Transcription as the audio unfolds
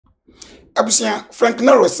Abusia Frank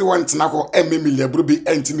Naro se want na ho Emelia Brobbey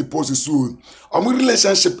entini pose so. Omo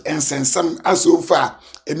relationship ensensam as so far.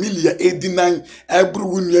 Emelia 89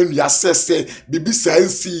 ebru wunu ya sese bibi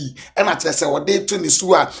sansi e na chese wode to ni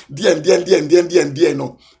so a die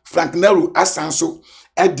no. Frank Naro asanso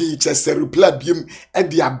edi chese reply biem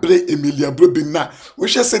edi abre Emelia Brobbey na wo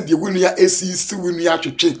hwe se de wunu ya esi wunu ya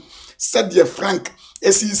twetwe said ye Frank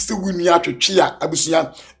esi wunu ya twetwe a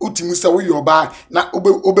abusia utimu se wo yoba na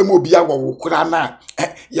obem obi a wo kura na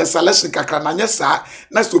ye selection kakra na nya sa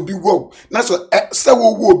na so bi wo na so se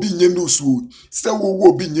wo obi nye news wo se wo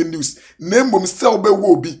obi nye news na mbom se wo be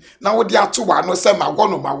wo obi na wo de ato wa no se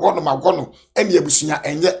magono ene abusia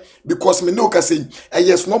enye because me no ka say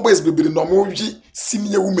yes small boys Bebree no mo wi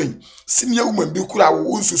senior woman bi kura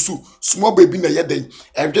wo nsusu small baby na ye den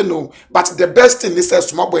edwe no but the best thing is say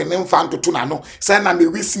small boy nem fan to na no say na me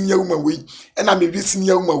wi senior woman we na me wi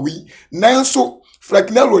senior woman we nanso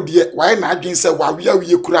Frank Naro de why na adwen say wa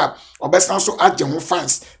wi kura obesan so agye ho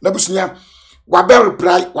fans na busunya wa be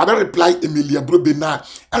reply Emelia Brobbey na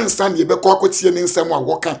understand ye be ko akotie ne nsem a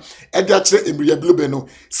woka e de akire Emelia Brobbey no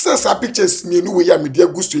say pictures me no we ya media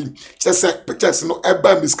gusto say pictures no e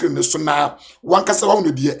ba me screen no so na wan kasa wa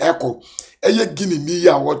no de eko eye gini ni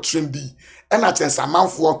ya wo trendy e na chese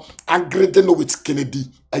amanfo agrede no with Kennedy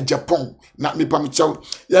Japan na me pam chaw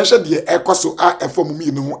ye hwe de eko so a efom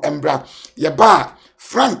mi no embra ye ba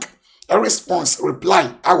Frank a response reply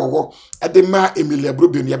awowo edema Emelia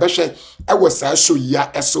Brobbey no ye be hwe e wo sa show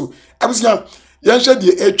ya eso abusia ye hwe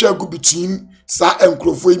de etwa gu between sa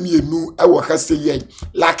enkrofo emienu e wo hase ye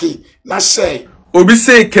lucky na share obi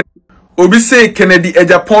say Kennedy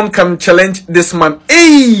Japan can challenge this man.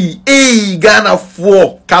 Hey, Ghana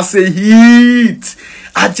 4 kase hit.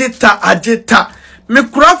 Ajeta. Me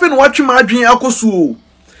craft watch my dream akosu.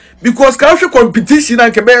 Because culture competition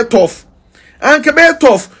and kebe tough. And kebe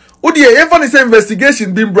tough. Odi e even this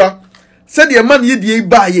investigation bimbra. Said the man ye die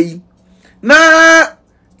ba ye. Na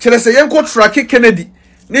chere se yenko track Kennedy.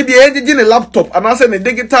 Ne die edit ne laptop and I say ne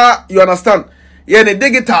digital, you understand? Ye ne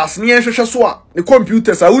digitals ni hwehwe so a ne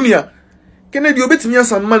computers a unia. Kennedy obetimi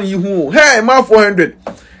asan man yi hu. Hey, ma 400.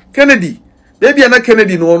 Kennedy. Baby na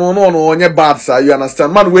Kennedy no onye bad sir, you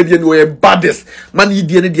understand? Man we dey no baddest. Man yi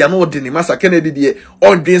dey ne dey no dey ni masa Kennedy dey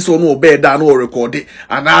on dey so no obey da no record it.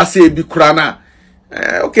 And I say bi kura na.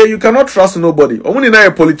 Okay, you cannot trust nobody. Omuni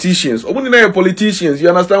na politicians. You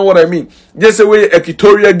understand what I mean? Just say we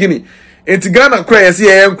Equatorial Guinea. Enti Ghana cry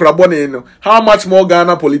say nkrabone no. How much more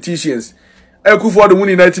Ghana politicians? Ekufu the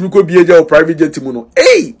money na timi ko bieja o private jet mu no.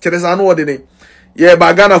 Hey, cheresa no ode ne. Ye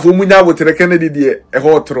ba Ghana fo munya wotere Kennedy de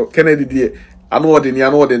hotro Kennedy de ano ode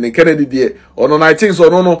ne Kennedy de ono na think so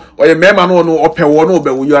no oye mema no ope wo no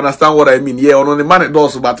be you understand what I mean? Yeah, ono ne man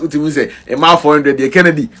does but utimi say e ma 400 de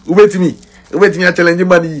Kennedy ubetimi a challenge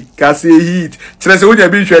money ka say hit. Cheresa wonya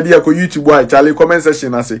bi hwede ya ko YouTube boy Charlie comment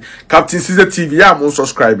section ase Captain Caesar TV ya mo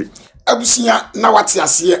subscribe. Abusia na wate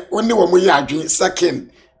ase oni wo mo ye adwen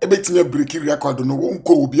second ebetime break record no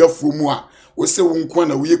wonko obi afuomu a wo se wonko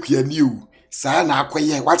na wo yekua ni o saa na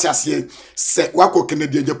akoye wate ase se wako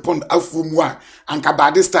Kennedy Japan afuomu a anka by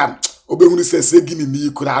this time obehunu se gini ni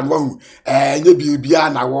kura no hu nye bibia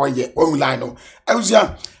na wo ye wo line no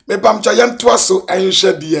awuzia me pamcha yento so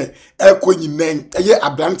enhwe de ekonyinen eye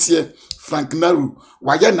abrantie Frank Naro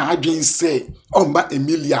waye na adwen se omba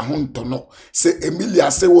Emelia honto no se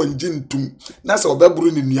Emelia se wonji ntum na se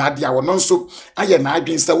obaburu ni nuade a wono nso aye na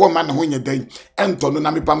adwen se wo ma ne ho nyedan ento no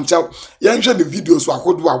na me pamcha yenhwe the videos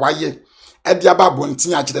akodo a waye edi ababo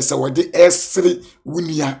ntin a kire se wode esri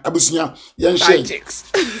wunia abusunya yenhwe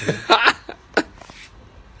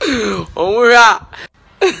Omura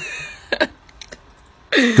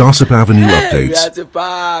Gossip Avenue updates.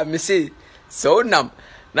 Yatipa missy so nam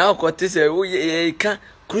now kote say we can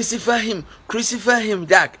crucify him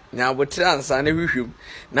Jack now but answer ne hwhwem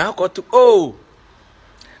now koto oh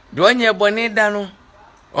do anya bone da no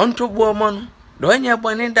onto bomo no do anya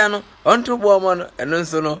bone da no onto bomo no eno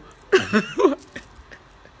nso no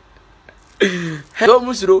do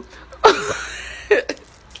musuro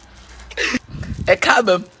e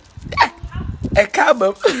kabam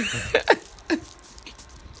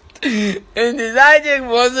and the logic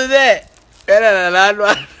was there.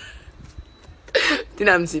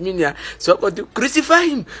 Tinam Siminia, so got to crucify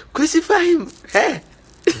him. Hey,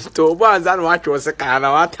 to one and watch was a kind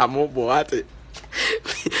of what I'm about it.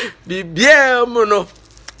 Be bien mono.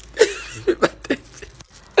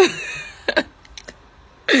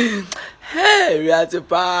 Hey, we are to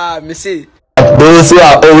pa, Missy. Those who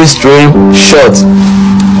are always throwing shots.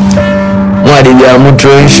 Why did they are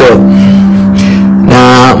throwing shot?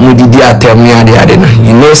 Na mudidi atemya de ade na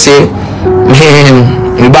you know say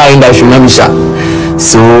me buy industry mamisha.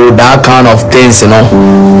 So that kind of things, you know,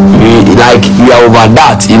 you are over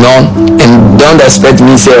that, you know, and don't expect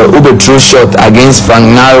me say ube true shot against Frank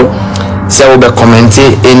Naro, say ube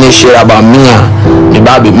commenting any shit about me,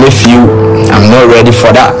 maybe me feel I'm not ready for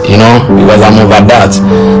that, you know, because I'm over that.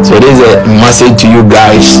 So this is a message to you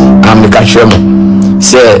guys. I'm the catcher.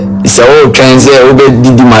 Say all trends say ube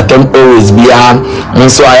did my temp always be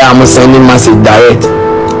so I am sending message direct.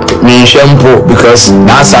 Me shampoo because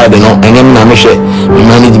that side, you know, and then I share the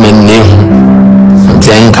management name. I'm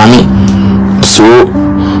saying coming. So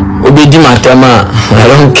obedi matama, I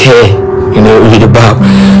don't care, you know, with the Bible.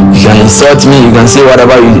 You can insult me, you can say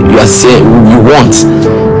whatever you are saying you want,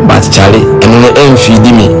 but Charlie, and then feed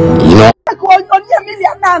me, you know.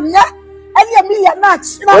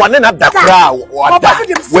 One in that crowd, what that?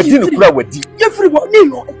 What didn't you crowd with you?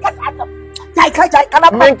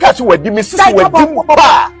 Men catch what you miss with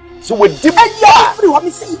bar. So we dip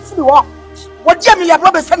everyone see what Emelia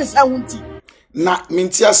Brobbey is na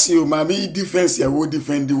mintiasi o ma me defense ya wo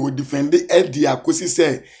defend Eddie Akosi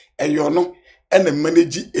say eyo no ene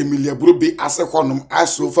manage Emelia Brobbey ase honom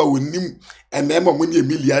asofa wonim emema mo ni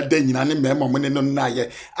Emelia da nyina ne mema mo ne no na ye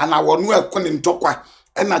ana wonu ekone ntokwa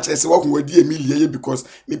ena chese wo ko wadi Emelia ye because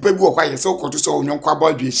nipa bi wo kwa ye se ko to so onyonkwa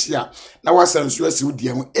abadwe hia na wasansu asi wo die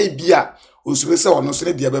ho ebia osure se ono so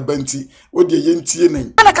ne dia bebanti wo die ye ntie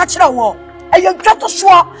nan ana ka kire wo ayen twato so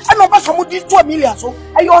ana obaso mo di 2 million so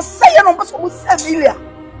ayo say na obaso mo 7 million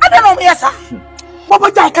ana no me yesa wo bo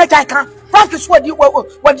jai ka Frank so wadi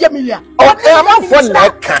Emelia o e am for na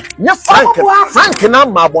ka nya Frank na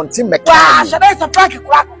ma bonti meka wa shada say Frank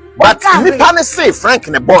kura but nipa ne say Frank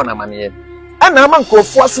ne born amane ana man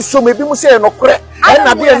krofo asoso me bi mu say no kore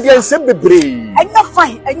ana bi en nsem bebree anya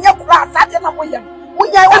fine anya kura sade na mo yam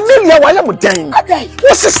Emelia why am dying?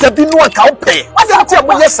 What sister be no one can pay? What's that?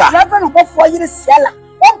 Yes, sir. Reverend for you seller.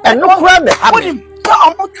 And no crime.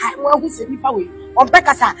 I'm not time who say me power. On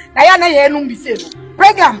Pekasa, Diana Yenum be said.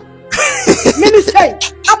 Program. Minister,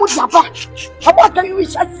 I'm with Papa. What can you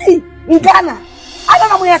shall see in Ghana? I don't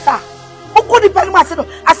know where, sir. Who could depend myself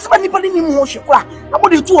as somebody in motion? I'm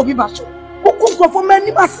going to do a bibasso. Who could go for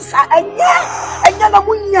many masses and Yana?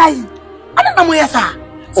 I don't know where, sir.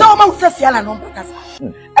 So I'm say siala no Pekasa.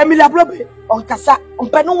 Emelia Brobbey on kasa on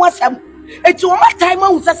peno wasam eti o matai ma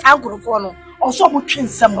wusa sankrofo no o so mo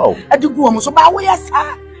twensam adigu o so ba wo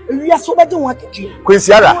yasa ewia so be de won aketue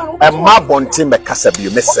kwesiara e ma bonte me kasa bi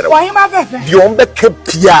mesere wo hima fefe bi on be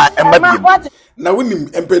kapia e ma bi na wonim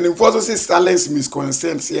empenimfo so say silence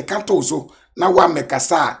misconsent ye kanto so na wa me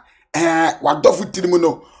kasa wa dofu tirimu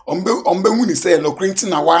no ombe huni say no krinti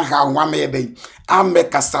na wan ha wan me den am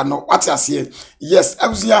kasa no what ase yes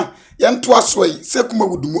abuzia yento aso yi sekuma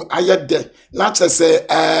wudumu ayede na chese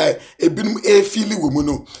ebinum feel wo mu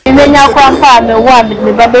no Emenya kwampa me wa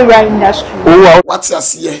me Bebree industry what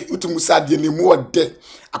ase utumu sade ne mu ode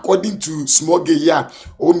according to small gay ya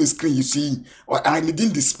on the screen you see I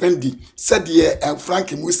didn't spend the said Frank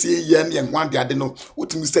Musi ye ne hwan de ade no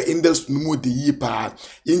utumu say industry no mu de yi pa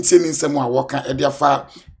yenti ni nsem a woka e dia fa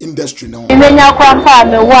industry no Emenya kwampa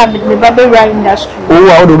me wa me Bebree industry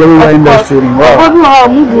how do Bebree industry wow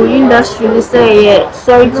mu industry ni say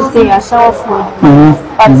sorry to say I saw for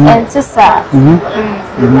but entisa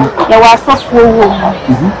ya wa so for wo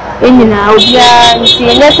enina obia nti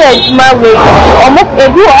ene say adwuma we omo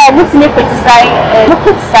ebi o mo tini criticize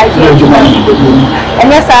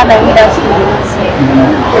ene sa na industry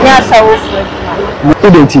ya saw for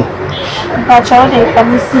identity but how they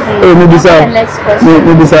come see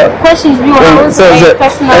maybe sir questions you want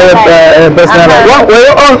personal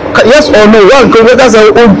yes or no one because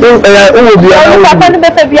will be papa no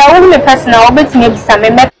better be a woman personal obetime bisa me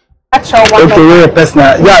okay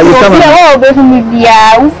personal yeah you come oh be me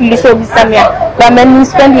bia we feel so bisa me but men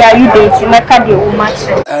spend ya you date na ka de o match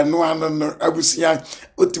no abusia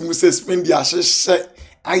otimu se spend ya hye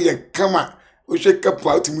aye kama o hwe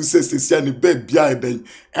kapa otimu se sesia ne ba bia den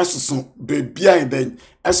esoso ba bia den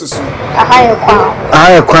esoso ahaya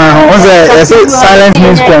kwa what's say silence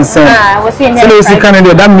means consent so you can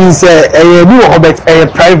do that means be obet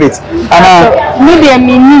private media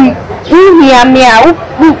meaning me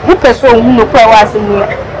who person who no kwa wasemu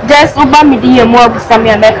just over me the more busami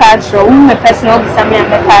America show me personal busami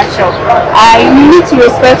America show I need to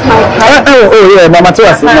respect my oh yeah mama to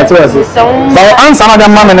us but answer another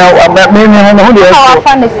man me who dey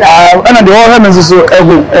and the all men so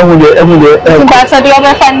but the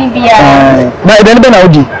other funny bia na then be na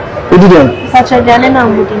odi We didn't. Such a Janina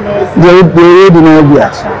Mudine. They didn't be.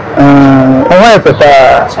 Why, Papa?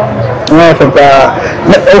 Why, Papa?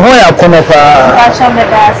 Why, Papa?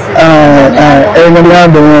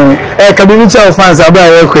 Community fans are by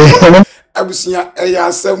Abusia,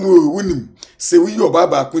 Asɛm wunim. Say we your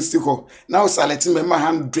baba kwestiko. Now selecting member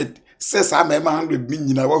 100. Says I member 100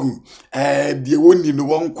 mean na wahu. The only no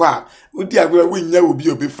one kwa. Udi agwa winya will be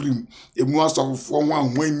a befrim. A most of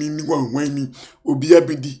one when obi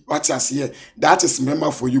abidi. What you see? That is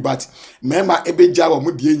member for you, but member ebe job or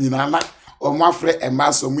mudi nana or my friend and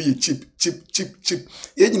mass or we cheap.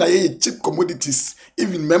 Ye cheap commodities.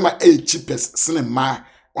 Even member a cheapest cinema.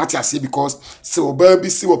 What you see because so baby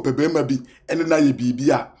see what pebema be and then ye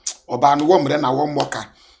be or ban woman na one worker.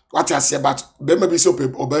 What you say about bema be so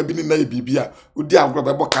or baby na ye be udi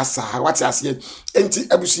agro kasa. What you say enti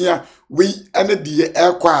abusia we and the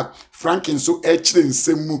aircraft franking so actually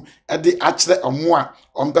semu at the actually amwa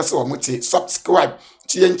on person or mote subscribe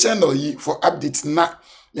to your channel for updates na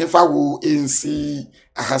never will in see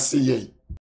a hasi ye.